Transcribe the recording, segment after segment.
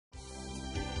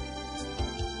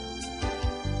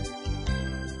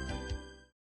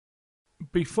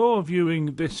Before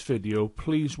viewing this video,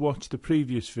 please watch the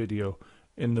previous video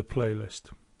in the playlist.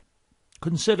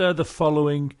 Consider the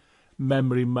following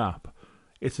memory map.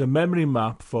 It's a memory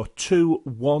map for two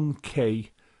 1K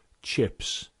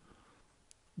chips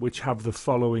which have the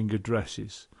following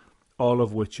addresses, all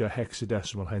of which are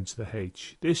hexadecimal, hence the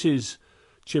H. This is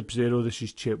chip 0, this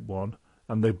is chip 1,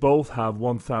 and they both have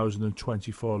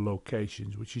 1024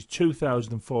 locations, which is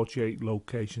 2048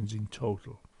 locations in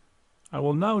total. I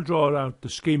will now draw out the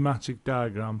schematic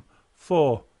diagram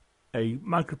for a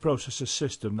microprocessor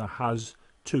system that has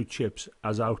two chips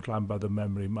as outlined by the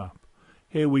memory map.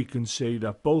 Here we can see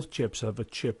that both chips have a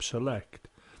chip select,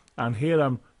 and here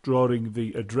I'm drawing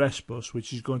the address bus,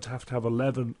 which is going to have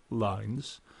 11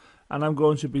 lines, and I'm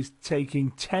going to be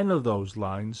taking 10 of those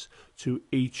lines to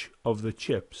each of the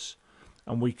chips,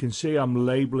 and we can see I'm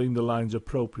labeling the lines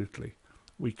appropriately.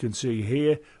 We can see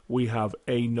here we have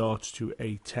A0 to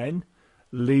A10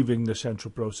 leaving the central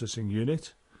processing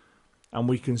unit, and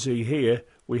we can see here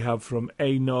we have from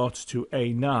A0 to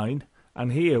A9,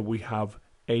 and here we have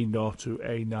A0 to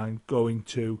A9 going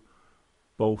to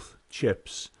both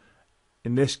chips.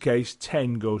 In this case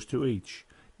 10 goes to each.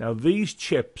 Now these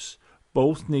chips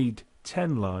both need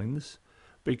 10 lines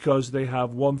because they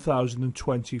have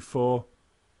 1024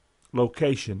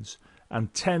 locations,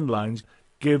 and 10 lines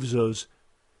gives us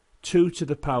 2 to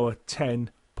the power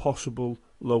 10 possible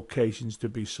locations to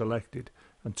be selected,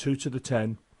 and 2 to the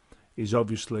 10 is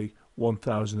obviously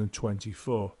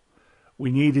 1024.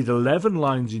 We needed 11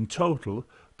 lines in total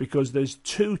because there's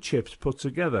two chips put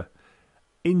together.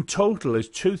 In total is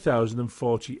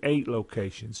 2048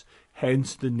 locations,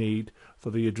 hence the need for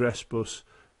the address bus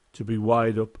to be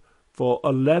wired up for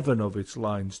 11 of its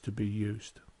lines to be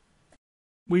used.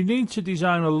 We need to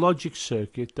design a logic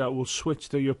circuit that will switch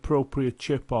the appropriate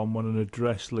chip on when an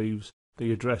address leaves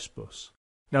the address bus.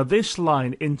 Now this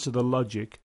line into the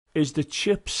logic is the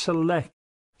chip select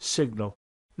signal.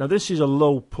 Now this is a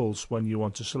low pulse when you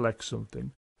want to select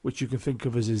something, which you can think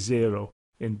of as a 0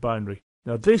 in binary.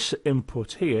 Now this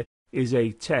input here is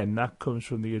a 10, that comes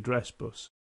from the address bus.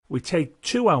 We take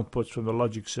two outputs from the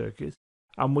logic circuit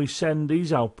and we send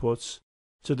these outputs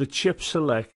to the chip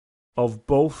select of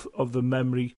both of the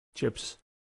memory chips,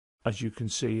 as you can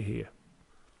see here.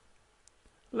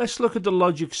 Let's look at the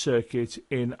logic circuit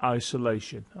in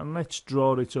isolation, and let's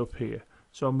draw it up here.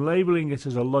 So I'm labeling it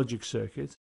as a logic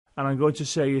circuit, and I'm going to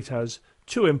say it has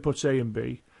two inputs A and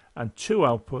B and two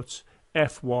outputs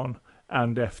F1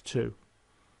 and F2.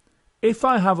 If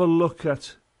I have a look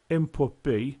at input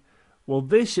B, well,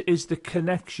 this is the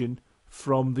connection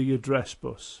from the address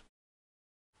bus.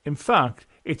 In fact,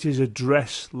 it is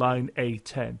address line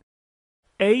A10.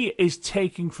 A is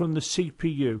taking from the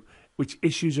CPU, which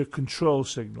issues a control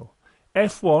signal.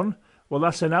 F1, well,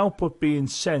 that's an output being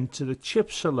sent to the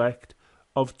chip select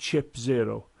of chip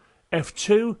 0.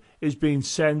 F2 is being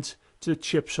sent to the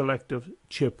chip select of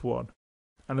chip 1.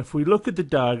 And if we look at the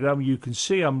diagram, you can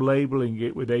see I'm labeling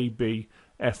it with AB,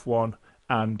 F1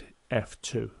 and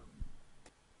F2.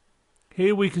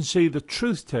 Here we can see the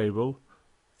truth table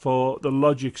for the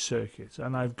logic circuit,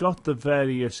 and I've got the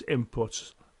various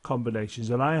inputs combinations,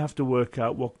 and I have to work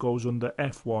out what goes under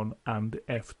F1 and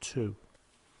F2.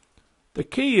 The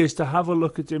key is to have a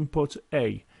look at input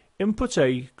A. Input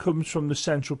A comes from the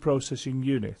central processing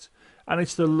unit, and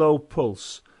it's the low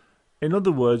pulse. In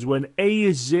other words, when A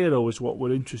is 0 is what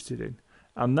we're interested in,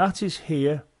 and that is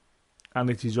here, and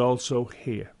it is also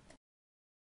here.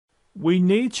 We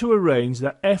need to arrange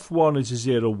that F1 is a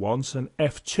 0 once and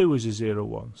F2 is a 0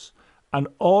 once, and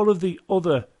all of the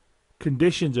other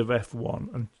conditions of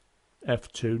F1 and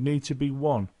F2 need to be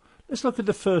 1. Let's look at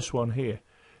the first one here.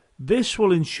 This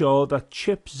will ensure that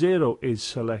chip 0 is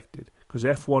selected, because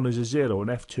F1 is a 0 and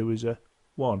F2 is a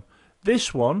 1.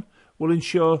 This one will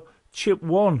ensure chip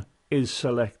 1 is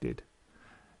selected.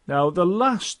 Now the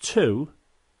last two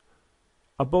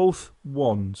are both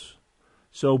 1s.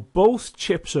 So both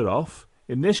chips are off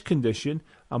in this condition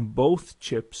and both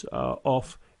chips are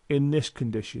off in this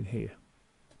condition here.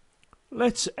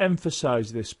 Let's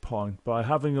emphasize this point by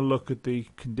having a look at the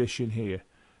condition here.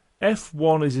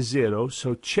 F1 is a 0,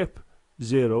 so chip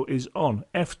 0 is on.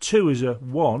 F2 is a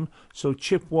 1, so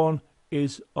chip 1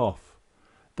 is off.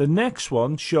 The next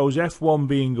one shows F1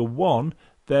 being a 1,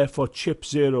 therefore chip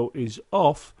 0 is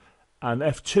off, and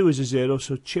F2 is a 0,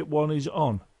 so chip 1 is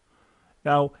on.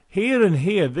 Now here and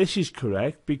here this is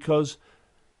correct because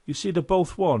you see they're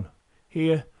both 1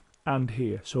 here and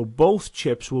here, so both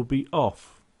chips will be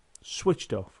off,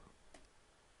 switched off.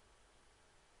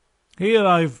 Here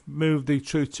I've moved the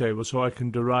truth table so I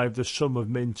can derive the sum of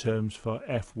min terms for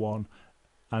F1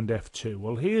 and F2.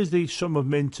 Well, here's the sum of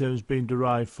minterms being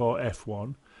derived for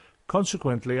F1.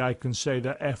 Consequently, I can say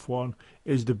that F1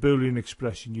 is the Boolean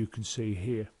expression you can see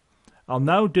here. I'll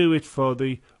now do it for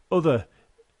the other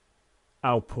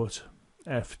output,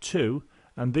 F2,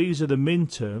 and these are the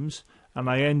minterms, and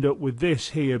I end up with this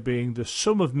here being the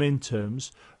sum of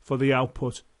minterms for the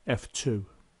output F2.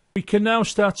 We can now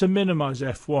start to minimize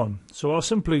F1. So I'll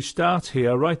simply start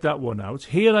here, write that one out.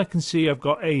 Here I can see I've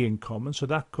got A in common, so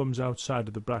that comes outside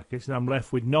of the brackets, and I'm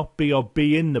left with not B or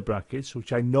B in the brackets,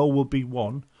 which I know will be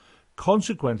 1.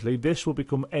 Consequently, this will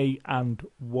become A and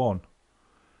 1.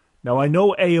 Now I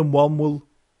know A and 1 will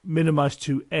minimize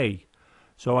to A,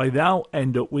 so I now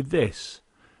end up with this.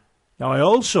 Now I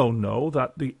also know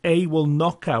that the A will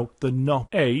knock out the not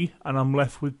A, and I'm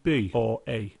left with B or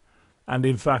A. And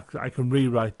in fact, I can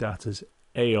rewrite that as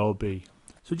A or B.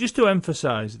 So just to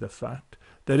emphasize the fact,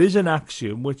 there is an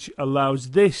axiom which allows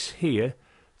this here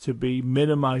to be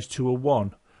minimized to a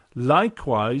 1.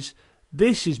 Likewise,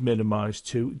 this is minimized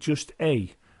to just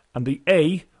A, and the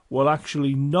A will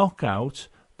actually knock out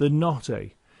the not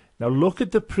A. Now look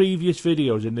at the previous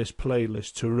videos in this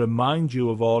playlist to remind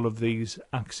you of all of these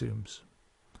axioms,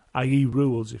 i.e.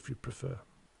 rules if you prefer.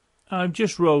 I've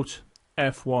just wrote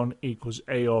F1 equals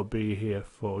A or B here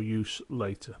for use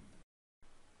later.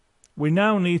 We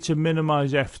now need to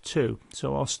minimize F2,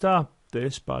 so I'll start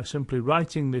this by simply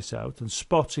writing this out and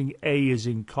spotting A is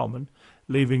in common,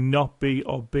 leaving not B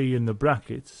or B in the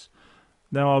brackets.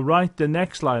 Now I'll write the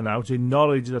next line out in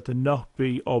knowledge that the not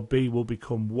B or B will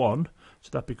become 1, so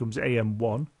that becomes A and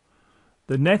 1.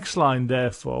 The next line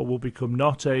therefore will become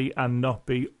not A and not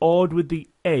B, ored with the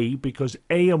A because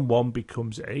A and 1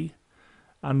 becomes A,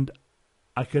 and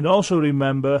I can also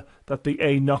remember that the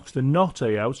A knocks the not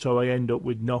A out, so I end up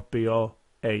with not B or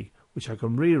A, which I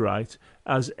can rewrite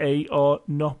as A or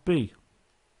not B.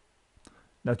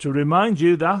 Now to remind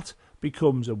you, that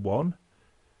becomes a 1,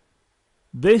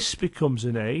 this becomes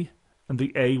an A, and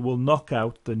the A will knock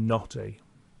out the not A.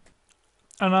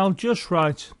 And I'll just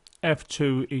write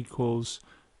F2 equals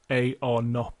A or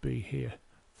not B here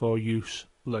for use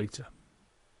later.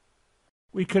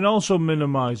 We can also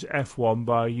minimize F1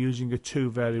 by using a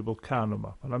 2-variable counter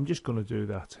map, and I'm just going to do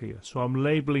that here. So I'm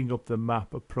labeling up the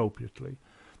map appropriately,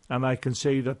 and I can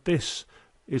see that this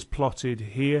is plotted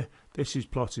here, this is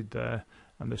plotted there,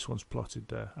 and this one's plotted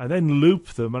there. I then loop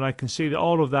them, and I can see that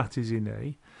all of that is in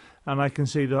A, and I can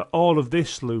see that all of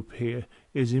this loop here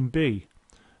is in B.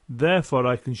 Therefore,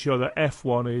 I can show that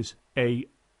F1 is A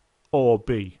or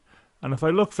B. And if I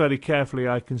look very carefully,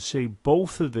 I can see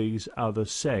both of these are the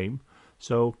same.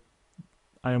 So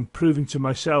I am proving to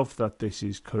myself that this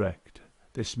is correct.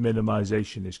 This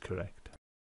minimization is correct.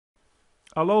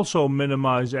 I'll also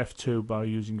minimize F2 by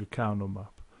using a counter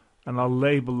map, and I'll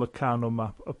label the counter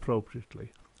map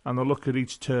appropriately, and I'll look at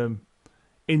each term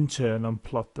in turn and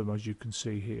plot them as you can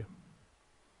see here.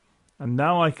 And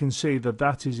now I can see that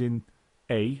that is in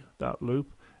A, that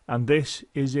loop, and this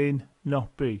is in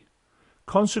not B.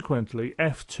 Consequently,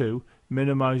 F2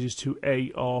 minimizes to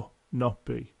A or not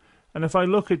B. And if I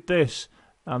look at this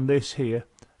and this here,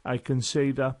 I can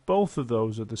see that both of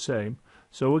those are the same.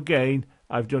 So again,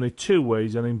 I've done it 2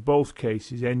 ways, and in both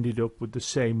cases ended up with the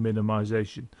same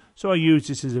minimization. So I use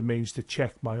this as a means to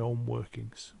check my own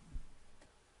workings.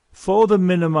 For the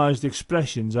minimized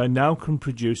expressions, I now can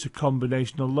produce a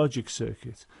combinational logic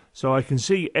circuit. So I can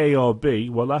see A or B,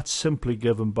 well that's simply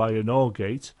given by an OR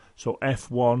gate. So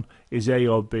F1 is A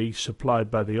or B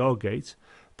supplied by the OR gate.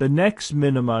 The next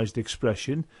minimized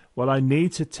expression, well, I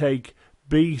need to take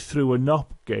B through a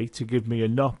NOT gate to give me a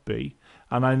NOT B,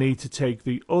 and I need to take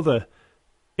the other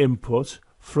input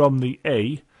from the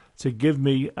A to give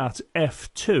me at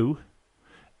F2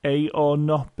 A or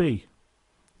NOT B.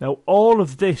 Now all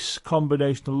of this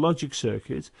combinational logic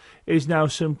circuit is now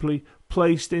simply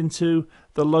placed into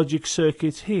the logic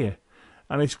circuit here,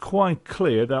 and it's quite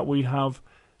clear that we have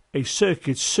a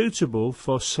circuit suitable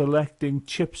for selecting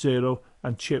chip 0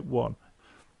 and chip 1.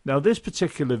 Now this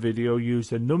particular video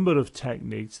used a number of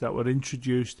techniques that were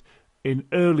introduced in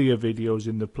earlier videos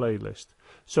in the playlist.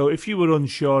 So if you were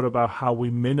unsure about how we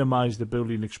minimize the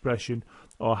Boolean expression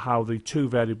or how the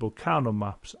 2-variable counter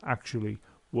maps actually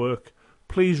work,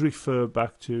 please refer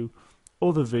back to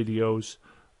other videos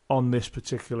on this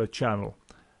particular channel,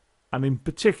 and in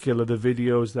particular the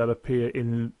videos that appear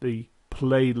in the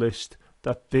playlist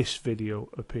that this video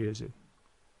appears in.